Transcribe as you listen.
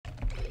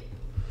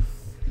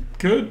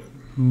Good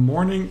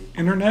morning,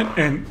 Internet,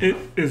 and it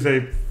is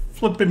a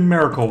flippin'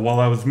 miracle. While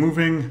I was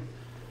moving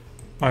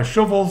my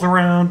shovels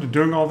around and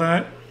doing all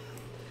that,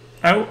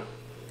 out.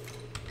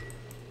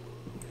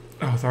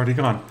 Oh, it's already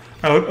gone.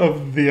 Out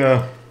of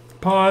the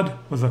pod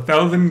was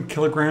 1,000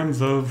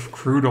 kilograms of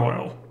crude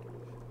oil,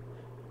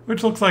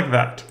 which looks like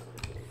that.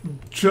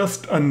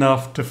 Just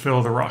enough to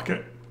fill the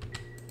rocket.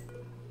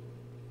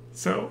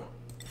 So,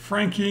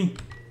 Frankie.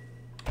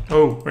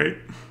 Oh, wait.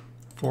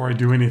 Before I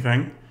do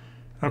anything.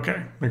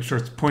 Okay, make sure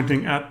it's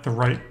pointing at the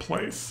right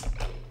place.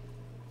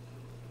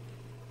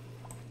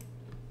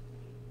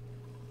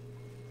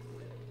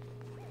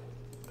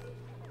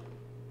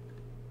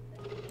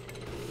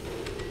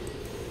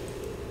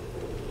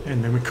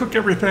 And then we cook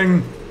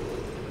everything.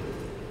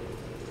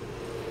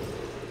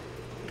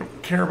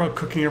 Don't care about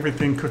cooking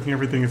everything. Cooking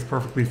everything is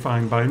perfectly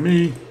fine by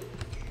me.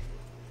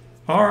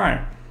 All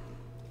right.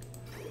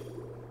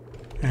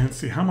 And let's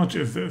see, how much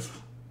is this?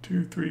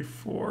 2, 3,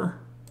 4,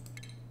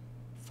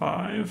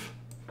 5.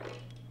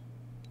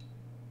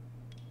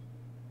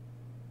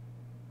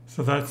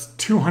 So that's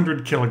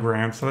 200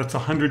 kilograms. So that's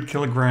 100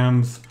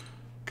 kilograms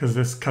because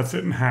this cuts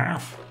it in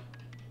half.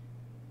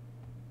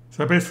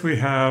 So I basically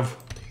have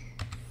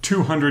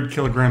 200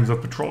 kilograms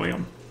of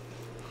petroleum.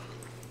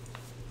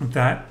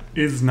 That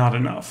is not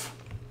enough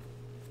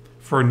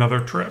for another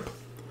trip,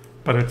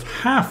 but it's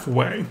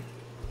halfway.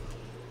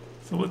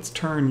 So let's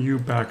turn you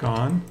back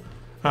on.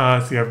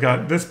 See, I've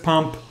got this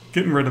pump,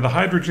 getting rid of the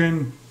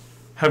hydrogen.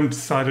 Haven't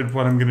decided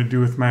what I'm going to do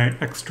with my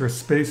extra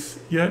space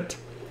yet.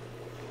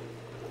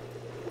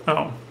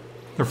 Oh,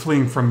 they're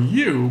fleeing from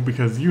you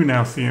because you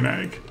now see an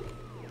egg.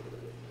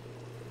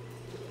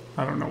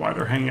 I don't know why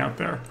they're hanging out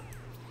there.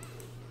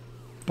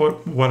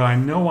 But what I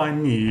know I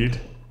need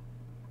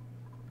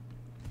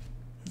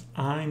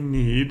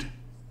is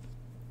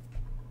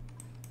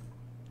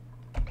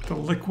the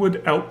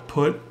liquid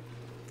output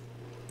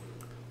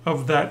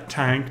of that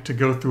tank to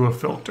go through a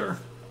filter.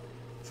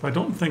 So I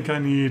don't think I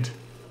need...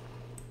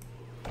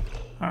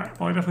 Alright,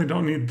 well I definitely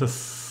don't need the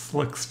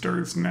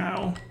slicksters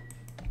now.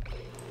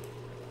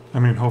 I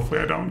mean, hopefully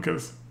I don't,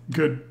 because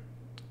good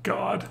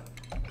God.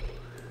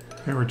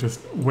 They were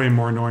just way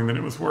more annoying than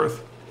it was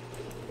worth.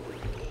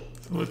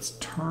 So let's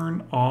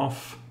turn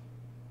off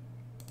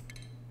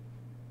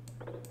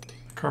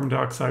the carbon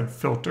dioxide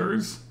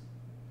filters.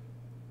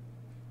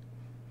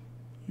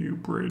 You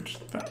bridge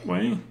that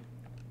way.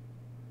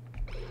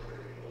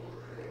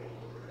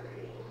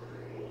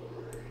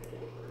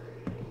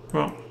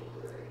 Well,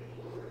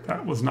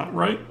 that was not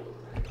right.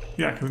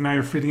 Yeah, because now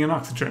you're feeding in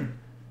oxygen.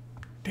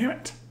 Damn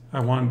it. I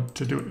wanted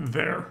to do it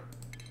there.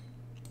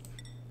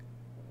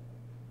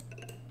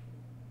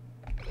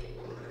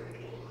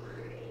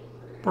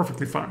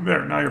 Perfectly fine.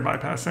 There, now you're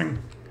bypassing.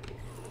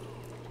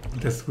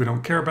 This we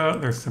don't care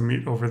about. There's some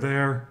meat over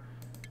there.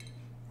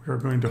 We are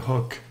going to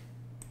hook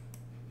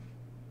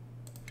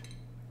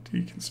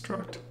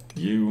deconstruct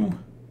you.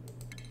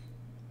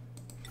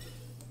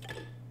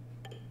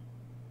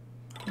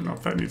 I don't know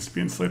if that needs to be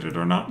insulated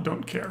or not.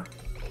 Don't care.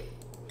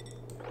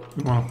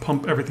 We want to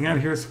pump everything out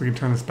of here so we can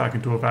turn this back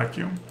into a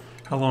vacuum.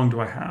 How long do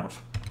I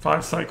have?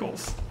 5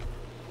 cycles.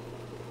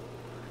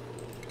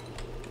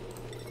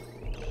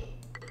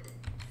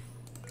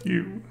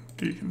 You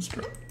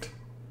deconstruct.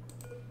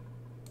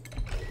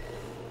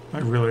 I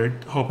really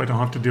hope I don't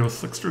have to deal with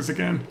slicksters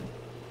again.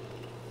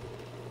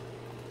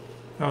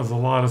 That was a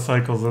lot of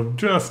cycles of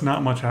just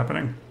not much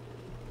happening.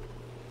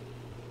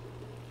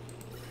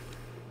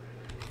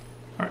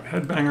 Alright,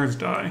 headbangers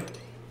die.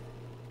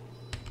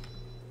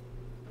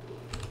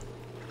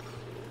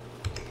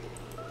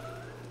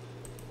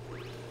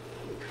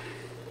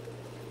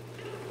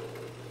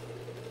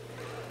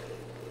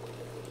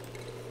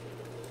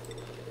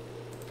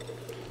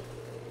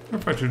 I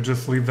wonder if I should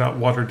just leave that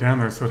water down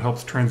there so it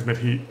helps transmit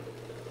heat.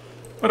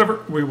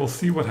 Whatever, we will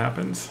see what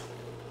happens.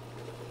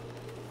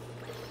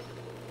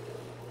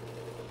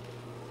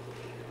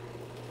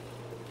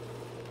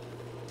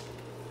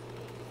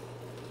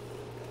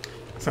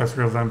 So I just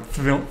realized I'm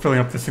filling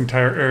up this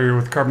entire area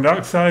with carbon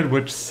dioxide,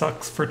 which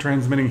sucks for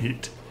transmitting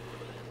heat.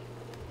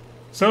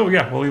 So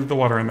yeah, we'll leave the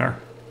water in there.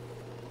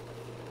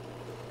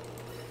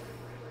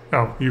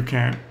 Oh, you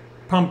can't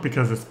pump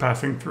because it's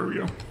passing through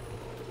you.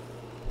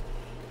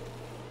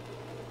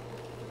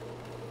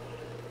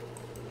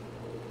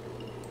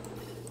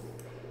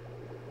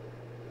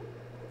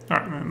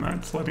 Alright, and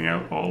that's letting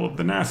out all of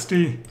the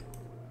nasty.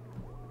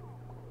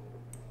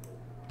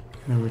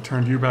 And then we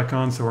turned you back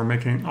on, so we're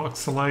making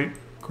oxalite.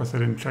 Of course, I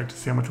didn't check to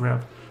see how much we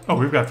have. Oh,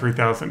 we've got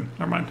 3,000.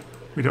 Never mind.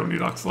 We don't need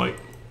oxalite.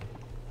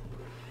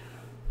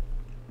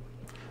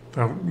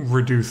 That'll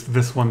reduce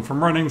this one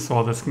from running, so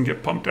all this can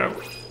get pumped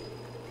out.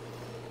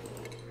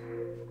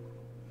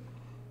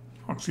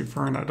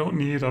 Oxyfern I don't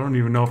need. I don't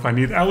even know if I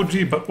need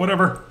algae, but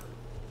whatever.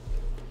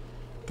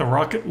 The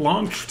rocket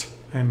launched,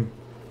 and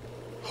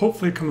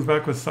hopefully it comes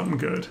back with something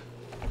good.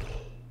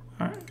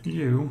 Alright,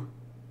 you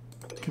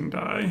can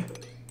die.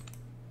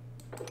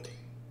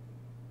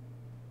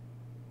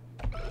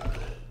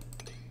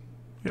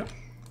 Yeah.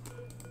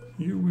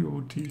 You we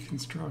will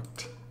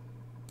deconstruct.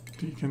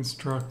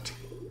 Deconstruct.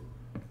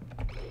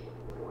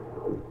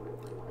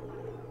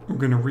 We're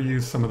going to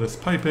reuse some of this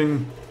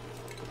piping.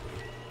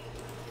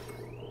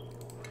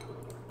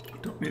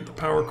 Don't need the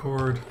power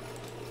cord.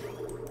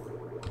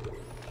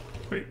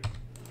 Wait.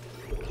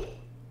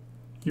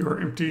 You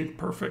are empty.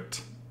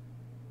 Perfect.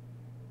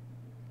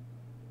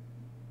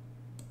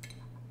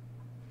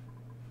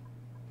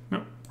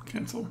 No,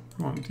 cancel.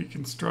 We want to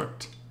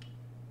deconstruct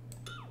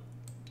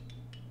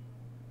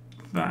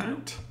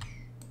that.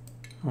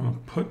 I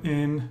want to put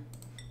in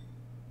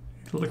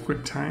a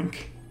liquid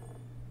tank.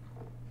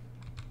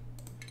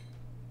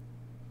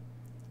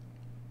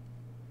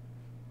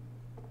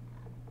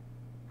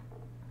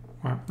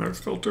 Wow, there's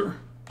filter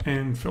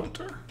and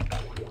filter.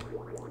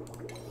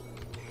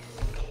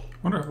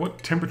 Wonder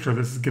what temperature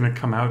this is going to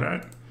come out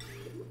at.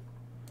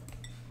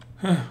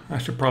 I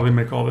should probably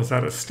make all this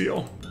out of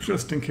steel,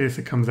 just in case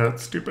it comes out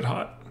stupid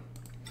hot.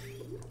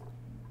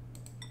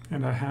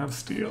 And I have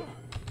steel.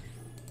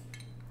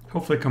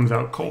 Hopefully it comes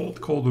out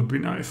cold. Cold would be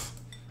nice.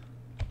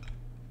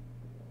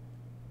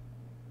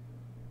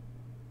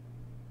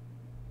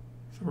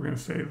 So we're going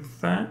to save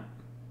that.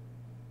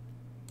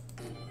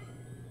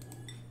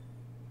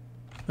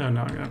 Oh,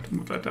 now I'm going to have to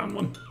move that down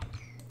one.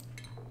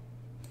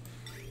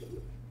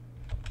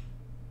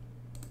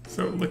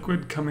 So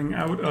liquid coming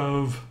out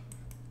of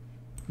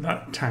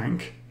that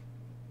tank.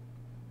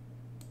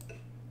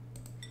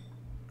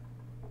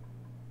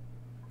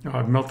 Oh,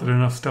 I've melted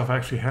enough stuff. I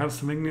actually have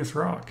some igneous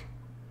rock.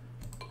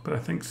 But I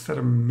think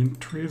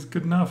sedimentary is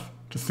good enough.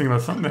 Just thinking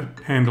about something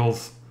that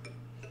handles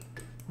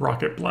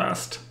rocket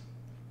blast.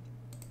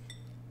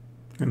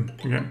 And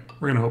again,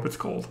 we're going to hope it's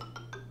cold.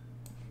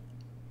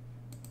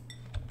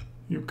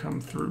 You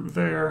come through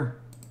there.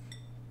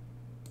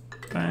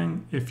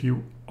 Bang. If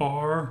you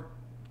are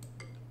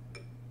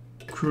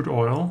crude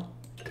oil,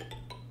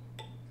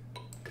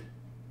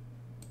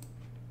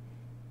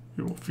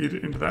 you will feed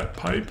it into that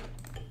pipe.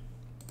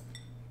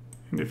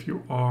 And if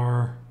you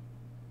are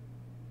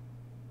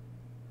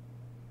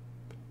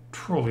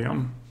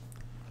petroleum,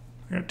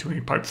 I got too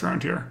many pipes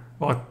around here.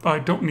 Well, I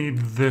don't need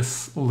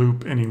this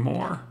loop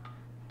anymore.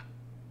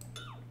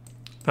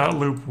 That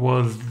loop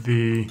was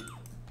the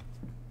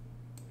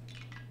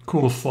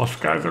cool slush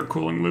geyser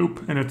cooling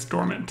loop, and it's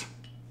dormant.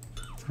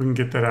 So we can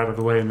get that out of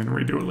the way and then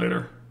redo it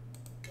later.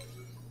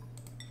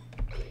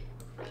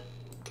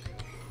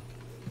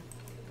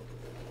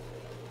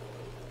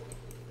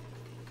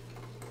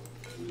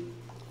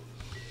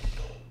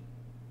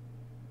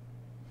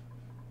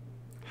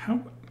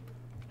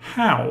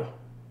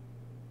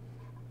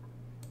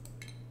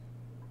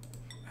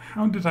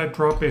 How did I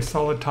drop a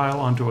solid tile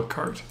onto a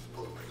cart?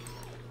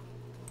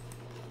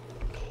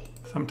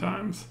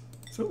 Sometimes.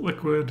 So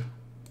liquid,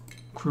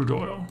 crude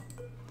oil.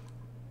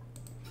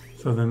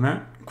 So then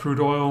that crude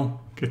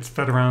oil gets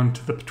fed around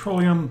to the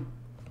petroleum,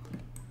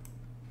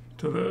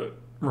 to the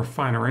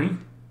refinery.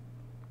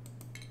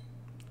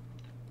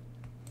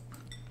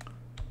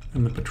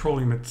 And the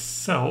petroleum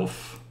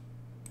itself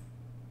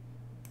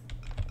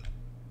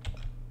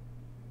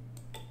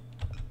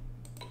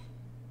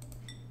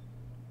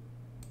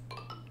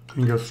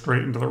can go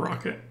straight into the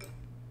rocket.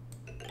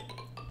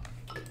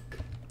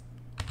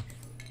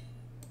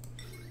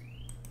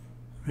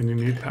 Then you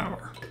need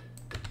power.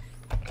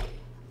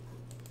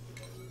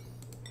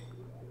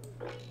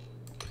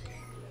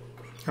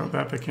 Oh,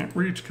 that they can't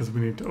reach because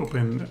we need to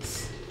open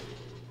this.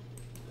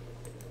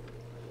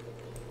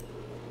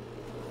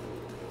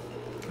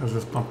 How's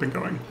this pumping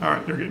going? All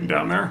right, you're getting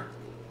down there.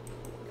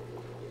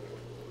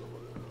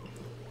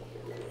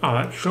 Oh,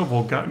 that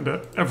shovel got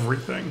into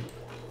everything.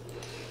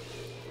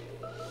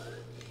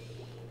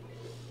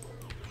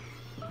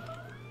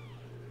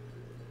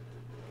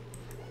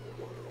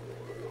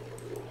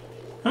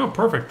 Oh,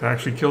 perfect. I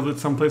actually killed it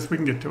someplace we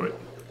can get to it.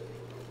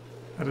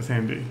 That is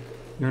handy.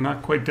 You're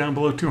not quite down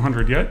below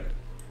 200 yet.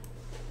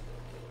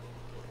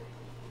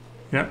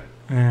 Yep,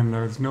 and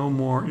there's no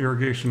more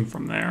irrigation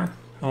from there.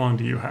 How long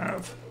do you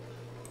have?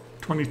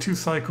 22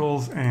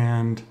 cycles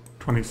and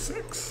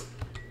 26.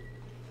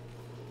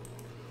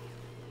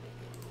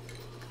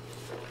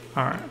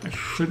 Alright, I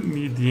shouldn't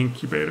need the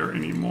incubator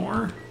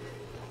anymore.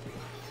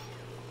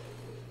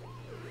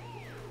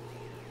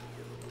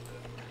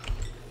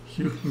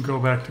 You can go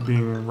back to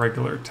being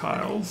regular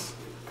tiles.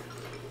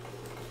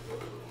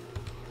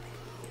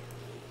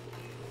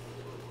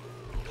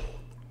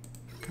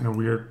 Kind of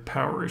weird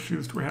power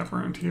issues do we have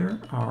around here?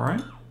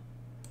 Alright.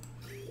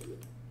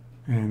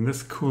 And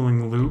this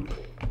cooling loop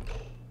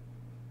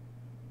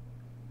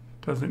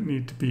doesn't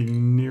need to be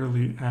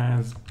nearly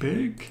as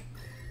big.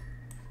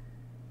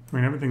 I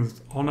mean,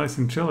 everything's all nice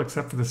and chill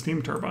except for the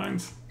steam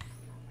turbines.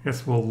 I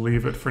guess we'll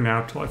leave it for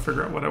now till I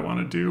figure out what I want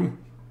to do.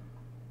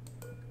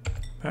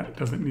 That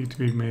doesn't need to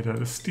be made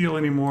out of steel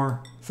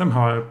anymore.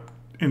 Somehow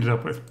I ended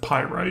up with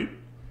pyrite.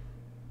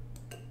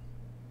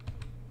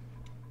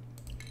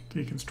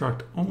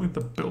 Deconstruct only the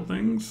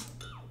buildings.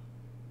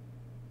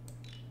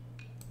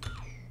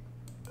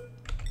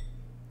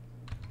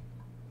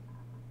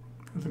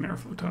 There's an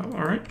airflow tile,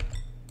 all right.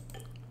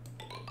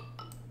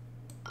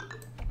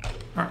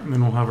 All right, and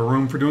then we'll have a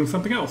room for doing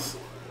something else.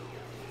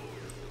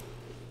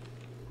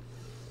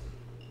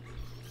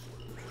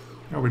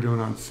 How are we doing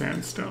on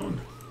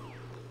sandstone?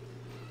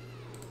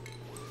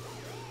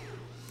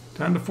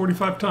 Down to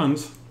 45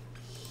 tons.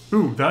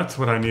 Ooh, that's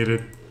what I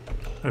needed.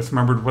 I just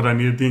remembered what I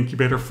needed the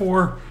incubator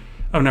for.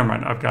 Oh, never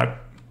mind. I've got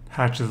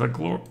hatches of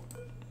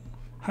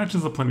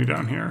plenty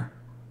down here.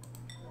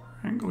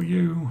 Angle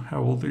you.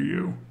 How old are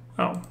you?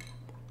 Oh.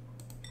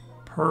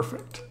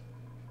 Perfect.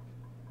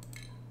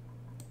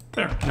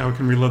 There. Now we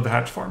can reload the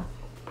hatch farm.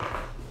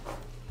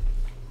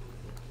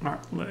 Alright,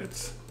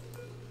 let's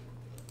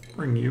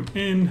bring you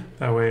in.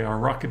 That way our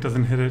rocket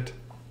doesn't hit it.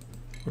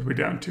 What are we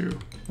down to?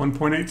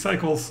 1.8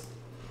 cycles.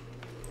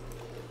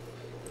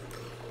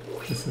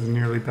 This is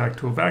nearly back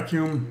to a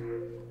vacuum.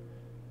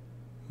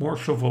 More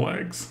shovel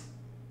eggs.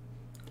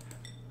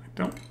 I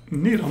don't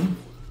need them,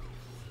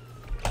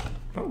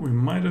 but we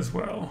might as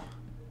well.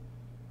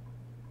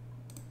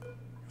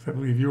 Because I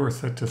believe you are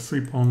set to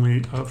sweep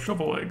only of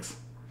shovel eggs.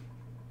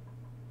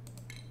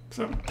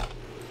 So,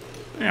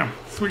 bam,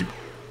 sweep.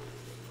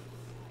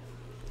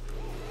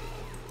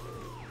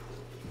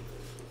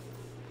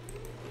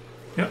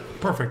 Yep,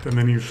 perfect. And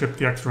then you ship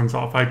the extra ones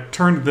off. I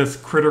turned this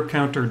critter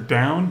counter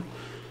down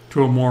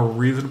to a more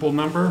reasonable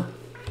number,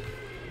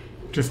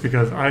 just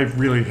because I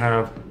really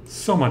have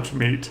so much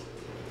meat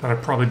that I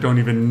probably don't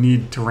even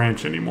need to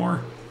ranch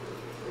anymore.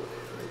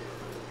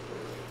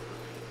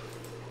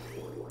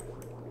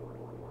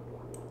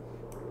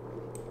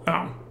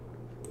 Oh,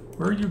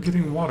 where are you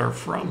getting water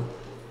from?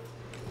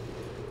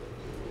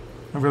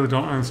 I really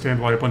don't understand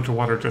why a bunch of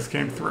water just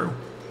came through.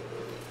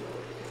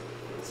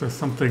 Is there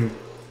something?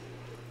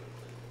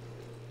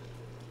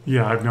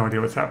 Yeah, I have no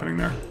idea what's happening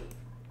there.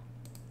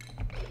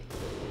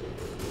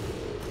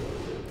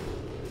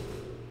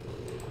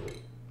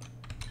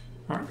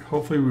 Alright,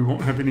 hopefully we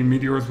won't have any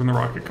meteors when the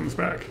rocket comes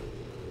back.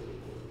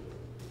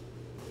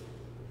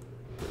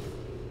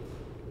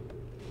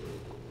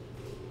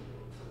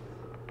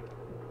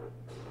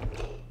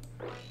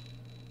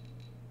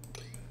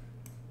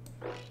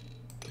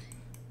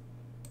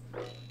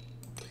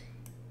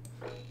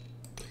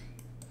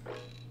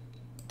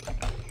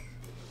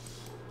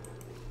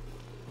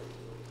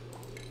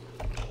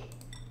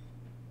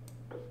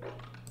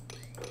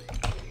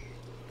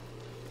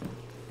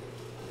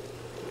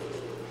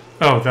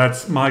 Oh,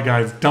 that's my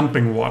guys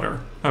dumping water.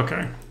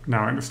 Okay,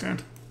 now I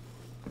understand.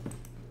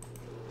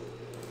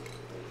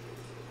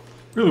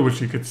 Really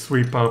wish you could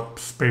sweep up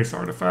space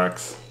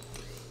artifacts.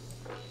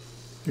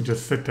 You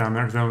just sit down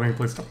there because I don't have any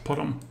place to put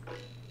them.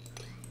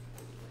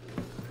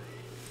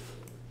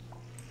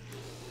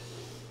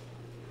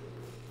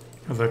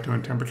 How's that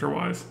doing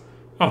temperature-wise?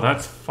 Oh,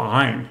 that's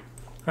fine.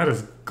 That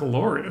is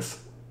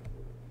glorious.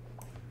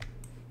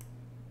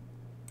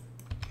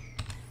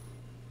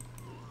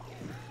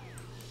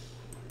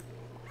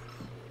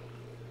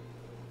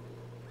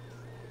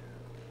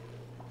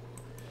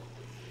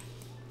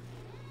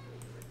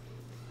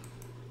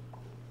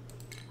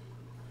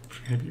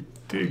 Have you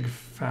dig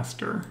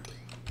faster?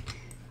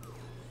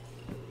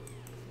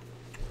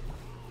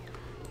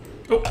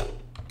 Oh!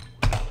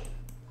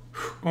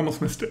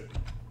 Almost missed it.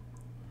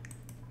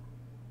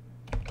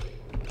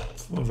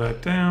 Slow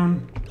that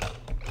down.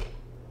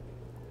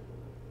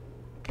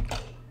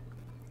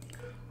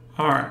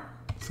 Alright,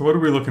 so what are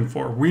we looking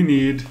for? We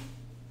need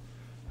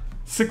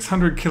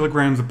 600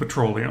 kilograms of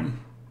petroleum.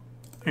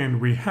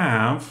 And we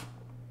have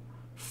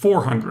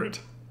 400.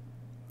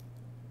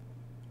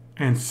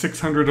 And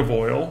 600 of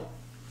oil,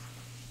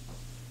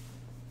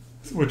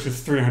 which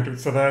is 300.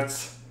 So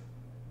that's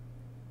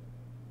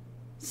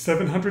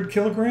 700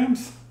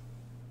 kilograms?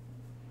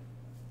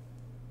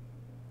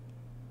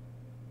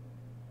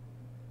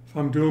 If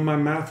I'm doing my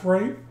math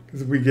right,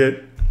 because we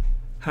get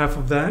half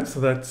of that, so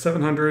that's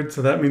 700.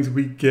 So that means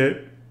we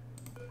get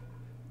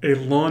a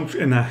launch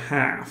and a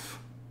half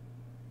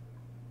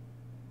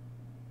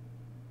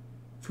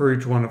for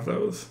each one of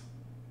those.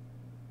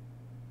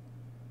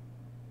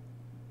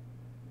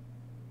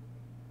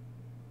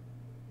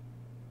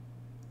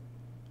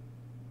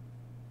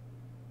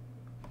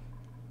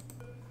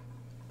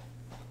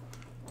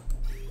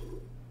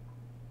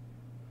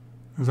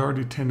 There's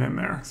already 10 in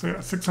there. So yeah,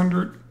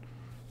 600.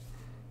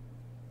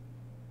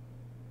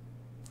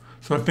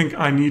 So I think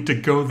I need to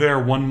go there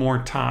one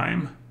more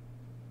time.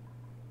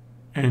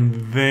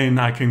 And then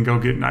I can go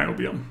get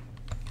niobium.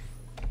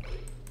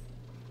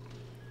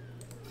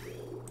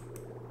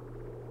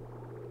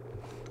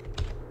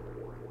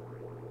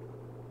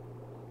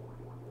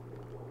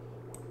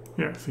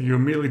 Yeah, so you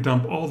immediately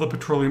dump all the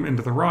petroleum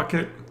into the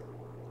rocket.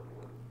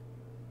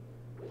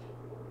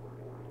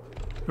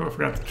 Oh, I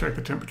forgot to check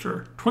the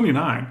temperature.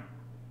 29.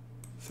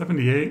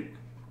 78,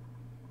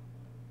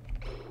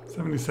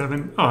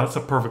 77. Oh, that's a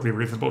perfectly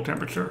reasonable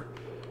temperature.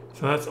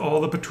 So that's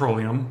all the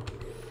petroleum,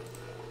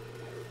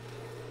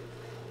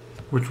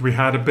 which we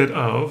had a bit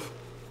of.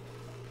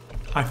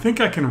 I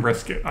think I can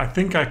risk it. I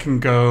think I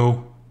can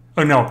go...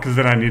 Oh, no, because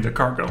then I need a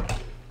cargo.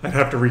 I'd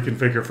have to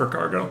reconfigure for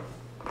cargo.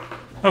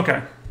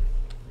 Okay.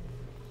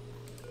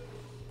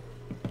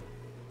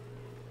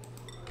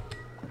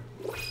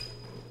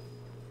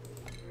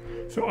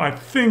 So I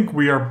think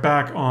we are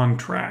back on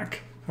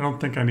track. I don't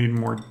think I need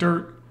more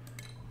dirt.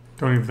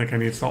 Don't even think I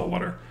need salt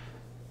water.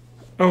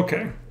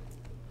 Okay.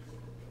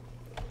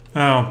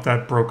 Oh,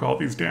 that broke all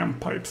these damn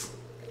pipes.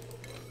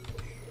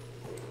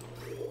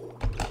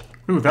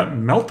 Ooh, that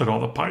melted all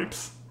the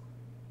pipes.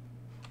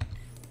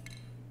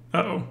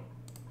 Uh-oh.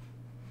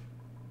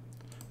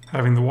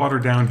 Having the water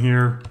down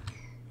here.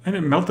 And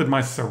it melted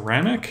my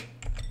ceramic?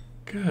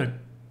 Good.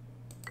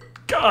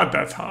 God,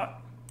 that's hot.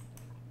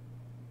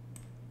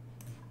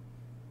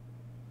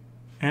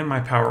 And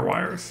my power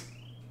wires.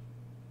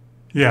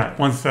 Yeah,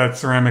 once that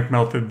ceramic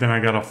melted, then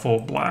I got a full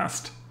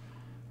blast.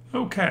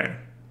 Okay.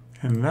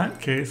 In that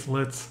case,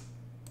 let's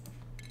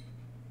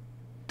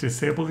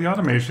disable the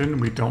automation.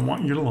 We don't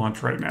want you to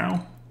launch right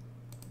now.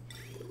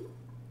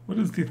 What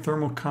is the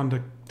thermal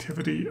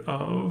conductivity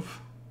of...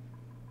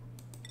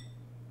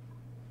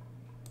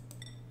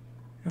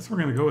 I guess we're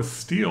going to go with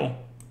steel.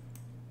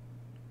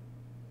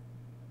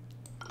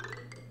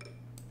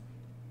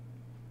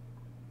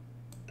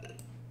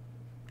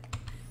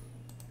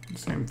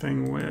 Same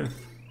thing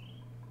with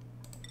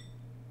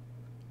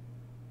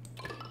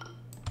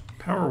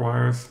power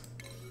wires.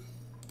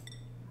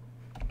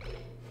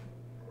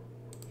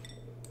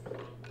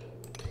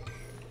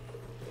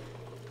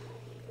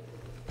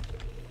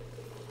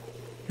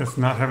 Guess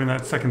not having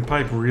that second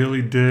pipe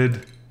really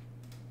did...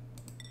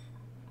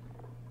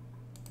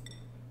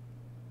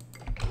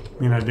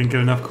 I mean, I didn't get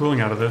enough cooling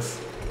out of this.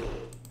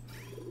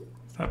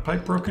 Is that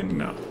pipe broken?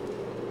 No.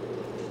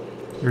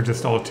 You're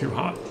just all too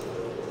hot.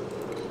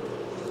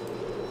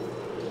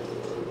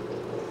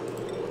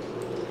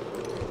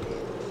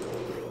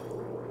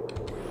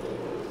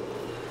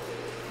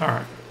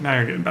 Alright, now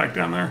you're getting back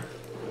down there.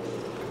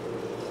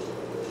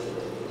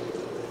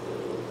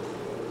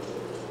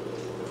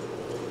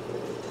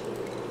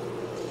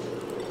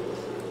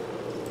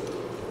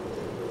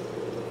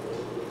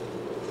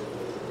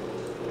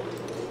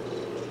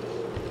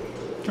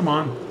 Come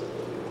on.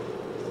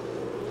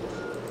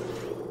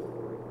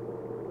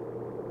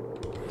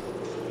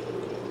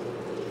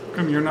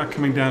 Come, you're not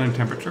coming down in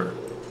temperature.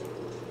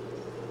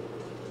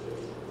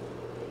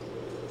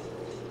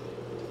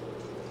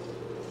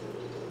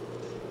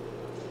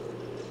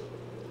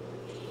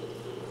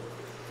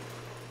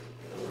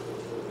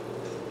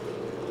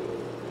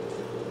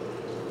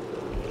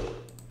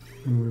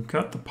 And we've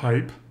got the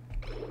pipe.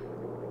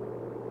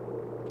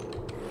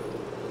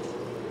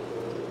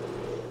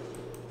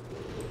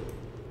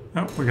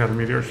 Oh, we got a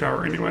meteor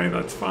shower anyway,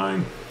 that's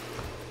fine.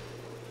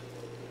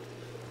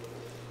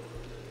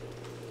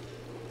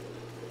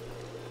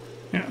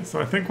 Yeah,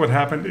 so I think what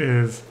happened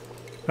is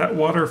that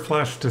water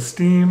flashed to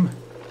steam.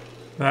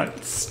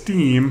 That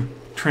steam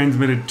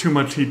transmitted too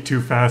much heat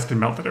too fast and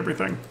melted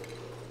everything.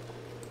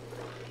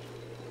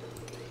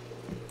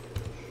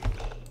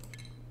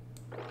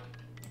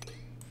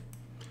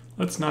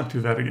 Let's not do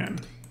that again.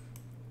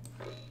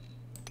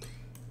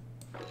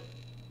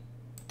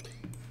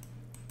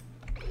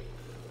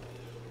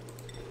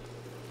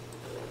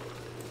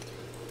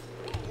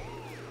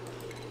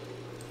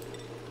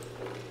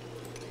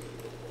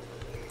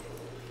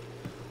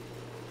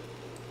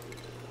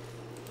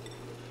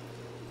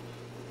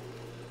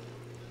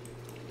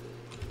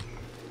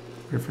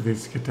 Wait for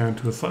these to get down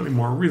to a slightly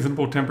more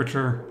reasonable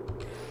temperature.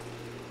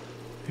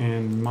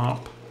 And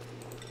mop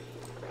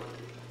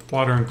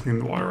water and clean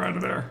the water out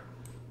of there.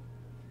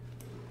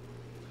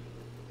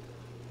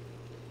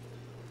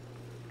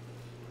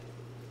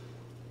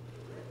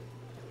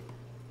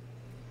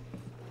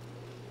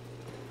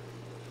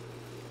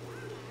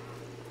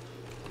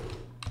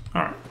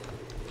 Alright.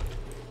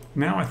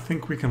 Now I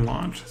think we can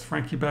launch. Is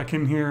Frankie back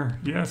in here?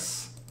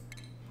 Yes.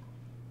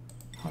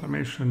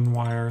 Automation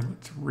wire.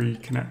 Let's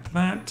reconnect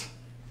that.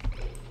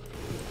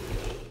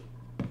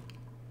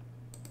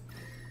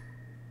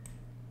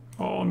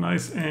 All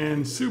nice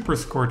and super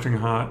scorching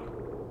hot.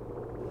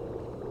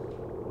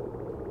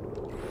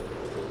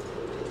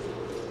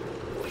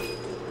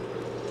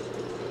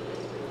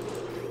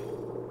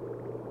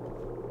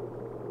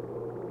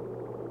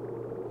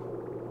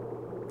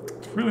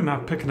 It's really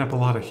not picking up a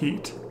lot of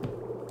heat.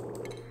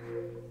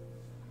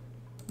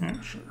 Yeah,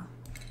 sure.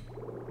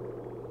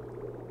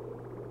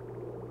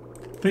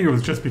 I think it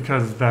was just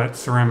because that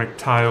ceramic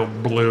tile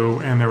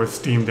blew and there was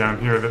steam down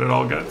here that it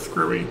all got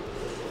screwy.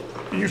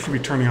 You should be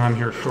turning on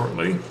here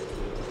shortly.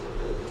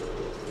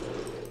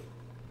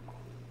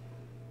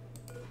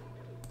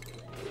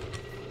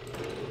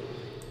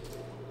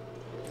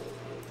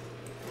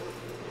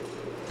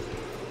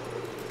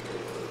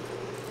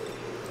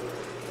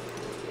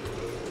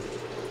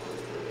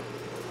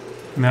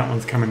 And that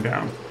one's coming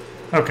down.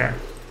 Okay.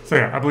 So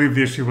yeah, I believe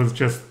the issue was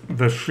just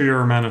the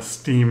sheer amount of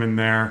steam in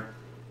there.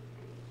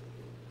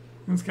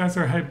 These guys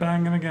are head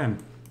banging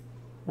again.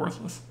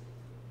 Worthless.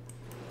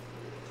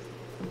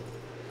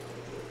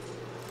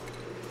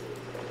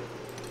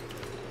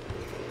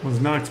 Was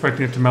not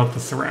expecting it to melt the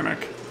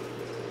ceramic.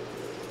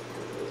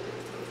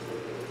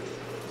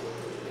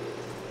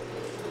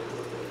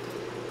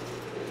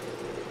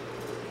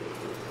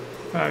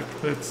 In fact,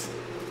 let's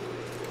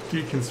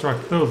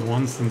deconstruct those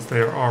ones since they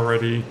are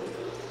already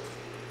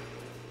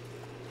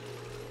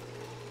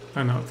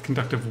I know it's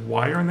conductive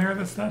wire in there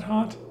that's that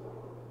hot.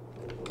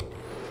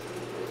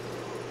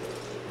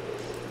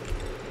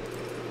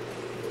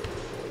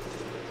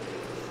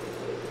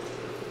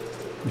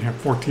 You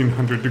have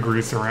 1400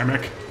 degree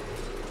ceramic.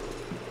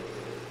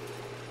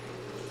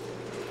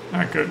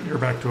 Alright, good. You're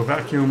back to a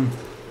vacuum.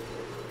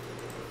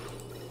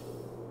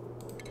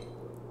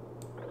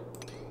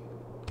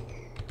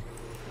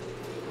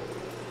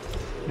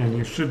 And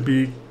you should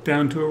be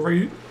down to a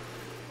rate.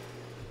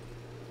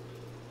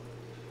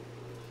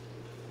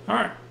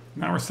 Alright,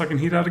 now we're sucking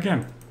heat out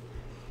again.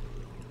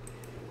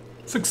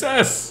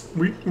 Success!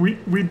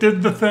 We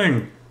did the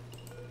thing.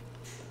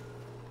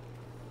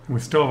 And we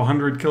still have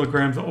 100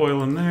 kilograms of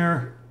oil in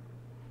there.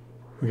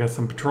 We got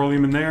some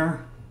petroleum in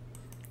there.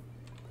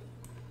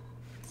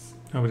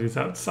 Nobody's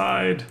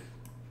outside.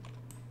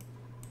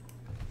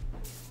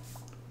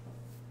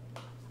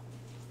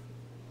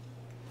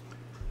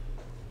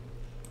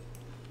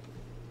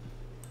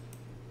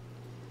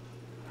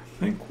 I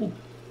think we'll...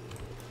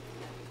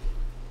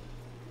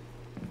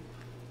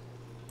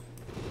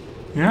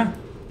 Yeah.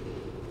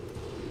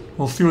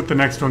 We'll see what the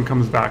next one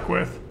comes back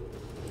with.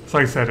 So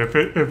like I said, if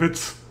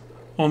it's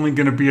only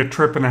going to be a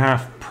trip and a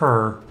half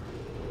per,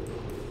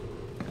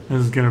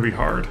 this is going to be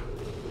hard.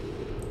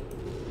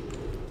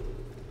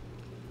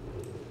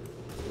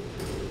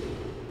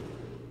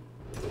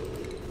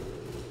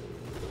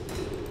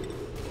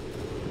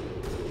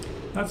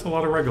 That's a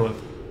lot of regolith.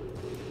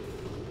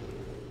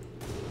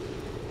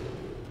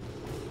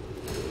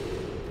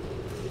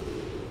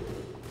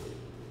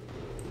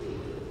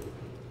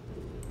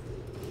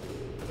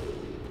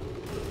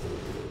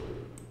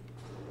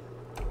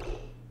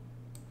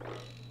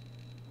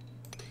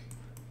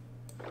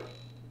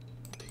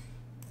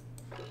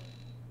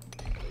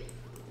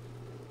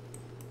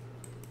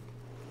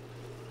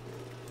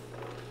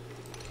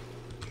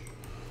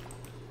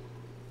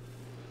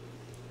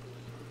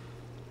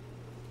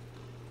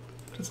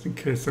 Just in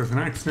case there's an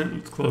accident,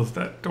 let's close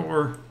that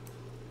door.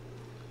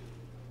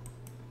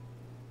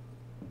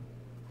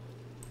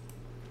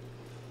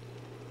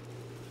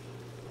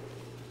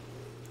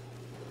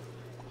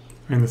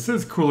 I mean, this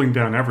is cooling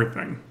down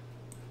everything.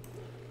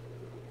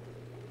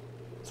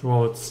 So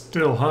while it's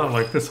still hot,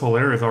 like this whole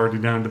area is already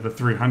down to the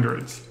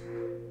 300s.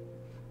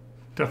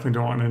 Definitely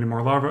don't want any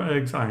more larva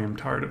eggs. I am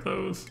tired of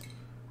those.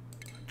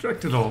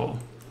 Reject it all.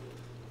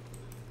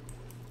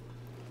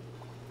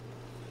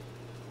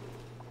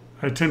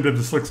 I attempted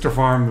the Slickster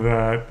farm,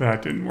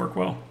 that didn't work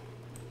well.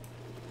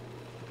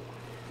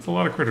 There's a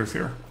lot of critters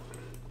here.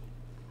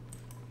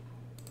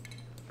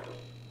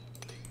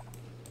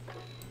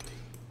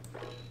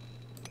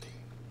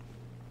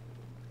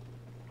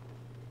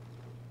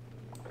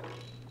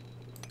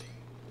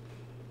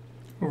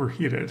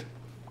 Overheated.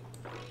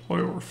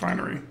 Oil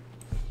refinery.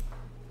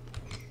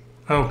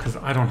 Oh, because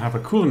I don't have a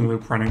cooling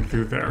loop running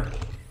through there.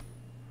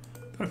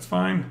 That's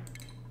fine.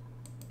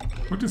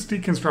 We'll just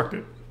deconstruct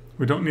it.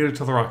 We don't need it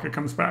till the rocket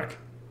comes back.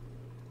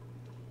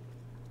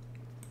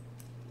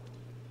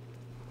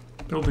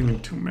 Building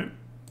entombment.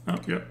 Oh,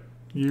 yep.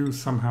 You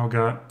somehow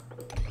got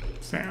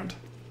sand.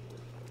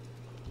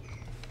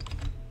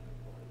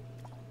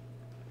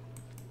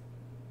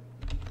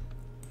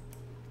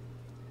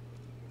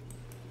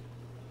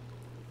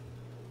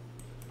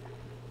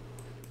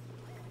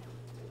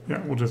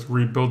 Yeah, we'll just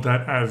rebuild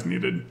that as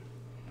needed.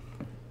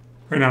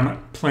 Right now I'm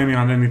not planning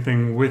on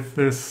anything with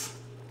this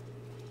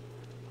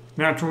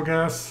natural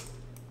gas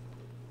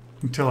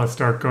until I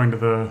start going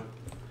to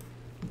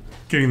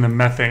getting the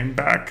methane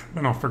back.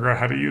 Then I'll figure out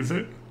how to use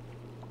it.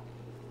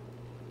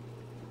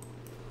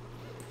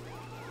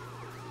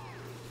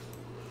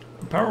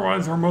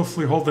 Power-wise, we're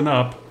mostly holding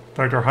up. In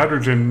fact, our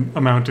hydrogen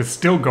amount is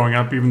still going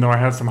up even though I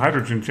have some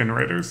hydrogen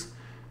generators.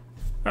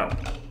 Oh,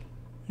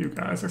 you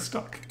guys are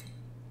stuck.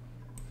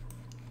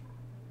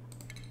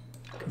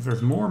 Because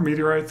there's more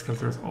meteorites, because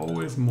there's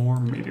always more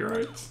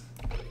meteorites.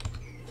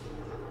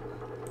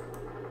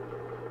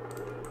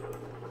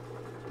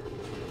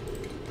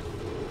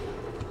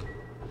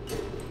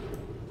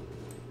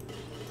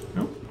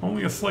 Nope,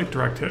 only a slight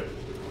direct hit.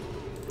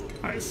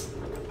 Nice.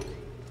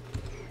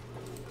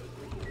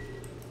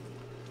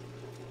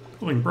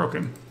 Building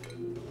broken.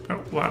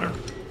 Oh, ladder.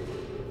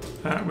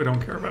 That we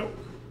don't care about.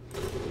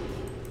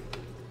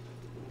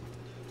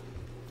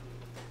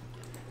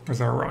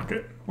 Where's our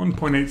rocket?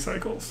 1.8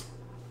 cycles.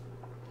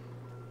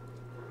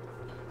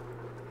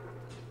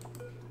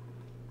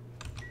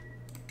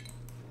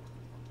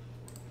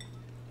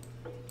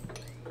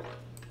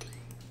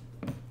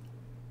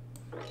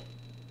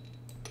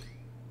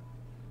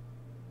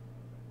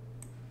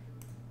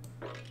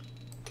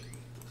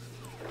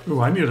 Ooh,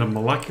 I needed a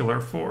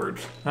molecular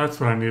forge. That's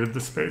what I needed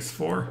the space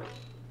for.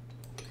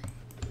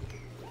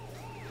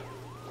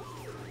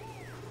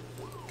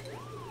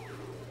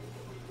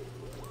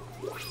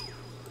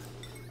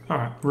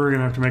 Alright, we're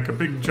gonna have to make a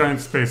big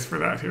giant space for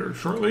that here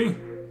shortly.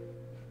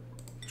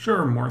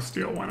 Sure, more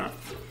steel, why not?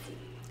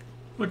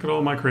 Look at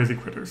all my crazy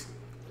critters.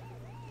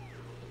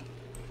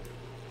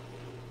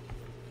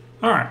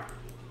 Alright.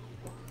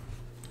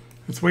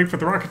 Let's wait for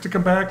the rocket to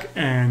come back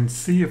and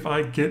see if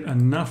I get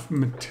enough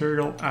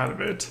material out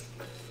of it.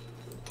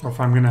 Or if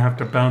I'm going to have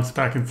to bounce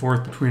back and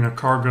forth between a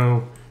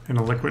cargo and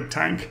a liquid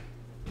tank.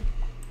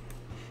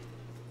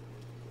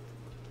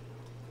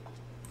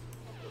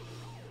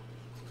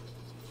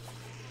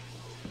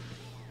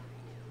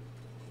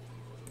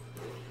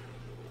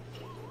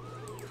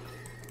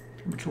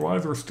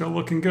 Temperature-wise, we're still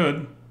looking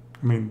good.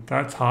 I mean,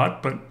 that's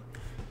hot, but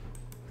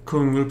the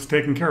cooling loop's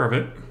taking care of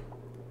it.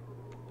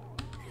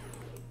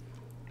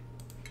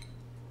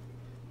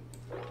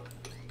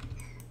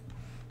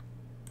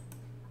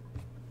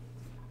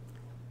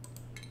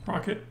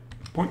 Rocket,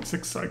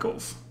 0.6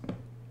 cycles.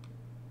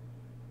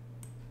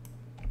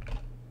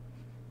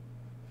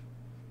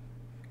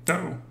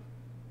 Oh.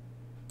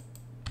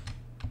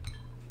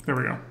 There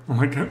we go. Oh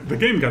my god, the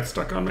game got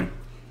stuck on me.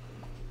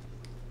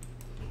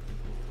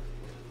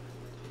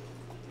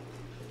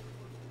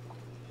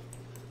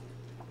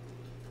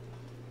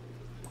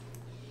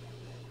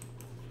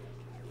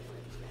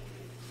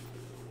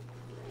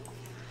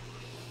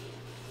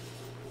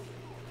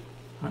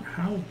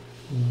 How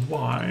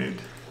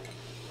wide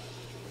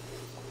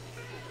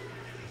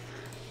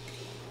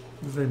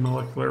is a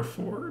molecular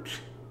forge?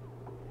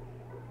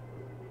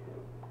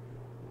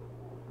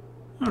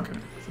 Okay,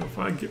 so if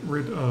I get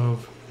rid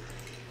of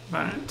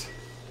that,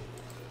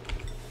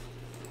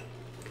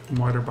 come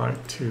wider by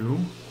 2.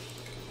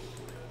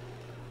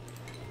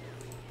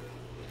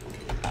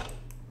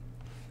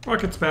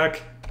 Rocket's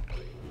back.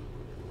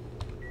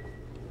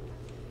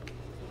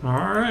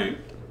 All right,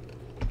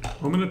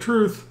 moment of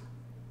truth.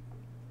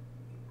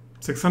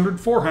 600,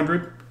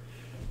 400.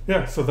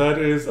 Yeah, so that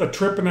is a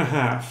trip and a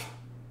half.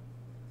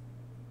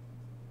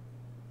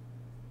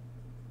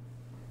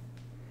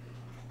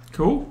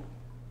 Cool.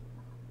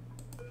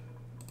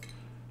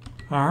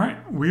 All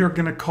right, we are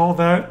going to call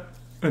that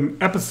an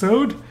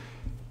episode.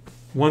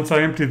 Once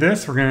I empty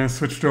this, we're going to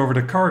switch it over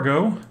to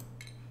cargo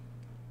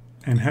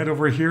and head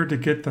over here to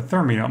get the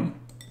thermium.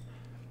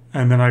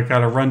 And then I got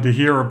to run to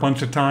here a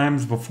bunch of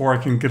times before I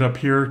can get up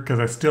here because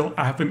I still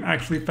haven't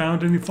actually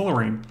found any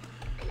fullerene.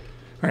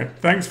 All right,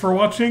 thanks for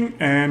watching,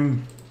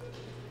 and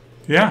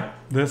yeah,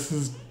 this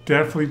has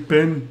definitely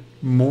been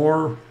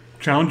more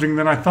challenging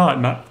than I thought,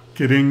 not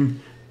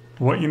getting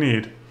what you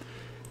need.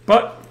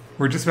 But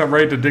we're just about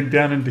ready to dig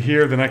down into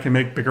here, then I can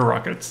make bigger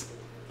rockets.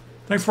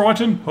 Thanks for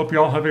watching. Hope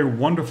you all have a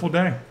wonderful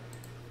day.